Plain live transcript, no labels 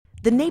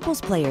The Naples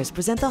Players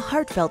present the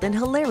heartfelt and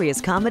hilarious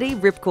comedy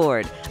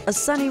Ripcord. A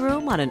sunny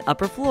room on an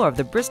upper floor of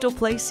the Bristol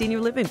Place Senior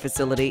Living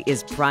Facility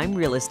is prime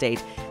real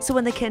estate, so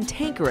when the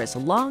cantankerous,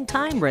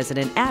 long-time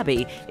resident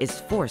Abby is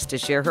forced to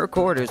share her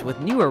quarters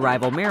with new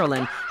arrival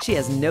Marilyn, she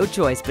has no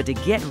choice but to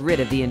get rid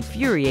of the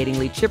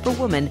infuriatingly chipper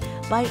woman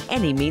by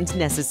any means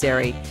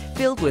necessary.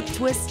 Filled with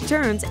twists,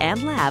 turns,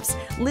 and laughs,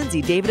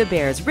 Lindsay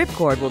Abaire's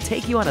Ripcord will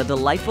take you on a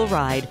delightful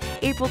ride,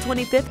 April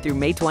 25th through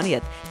May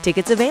 20th.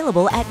 Tickets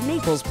available at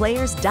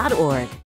naplesplayers.org.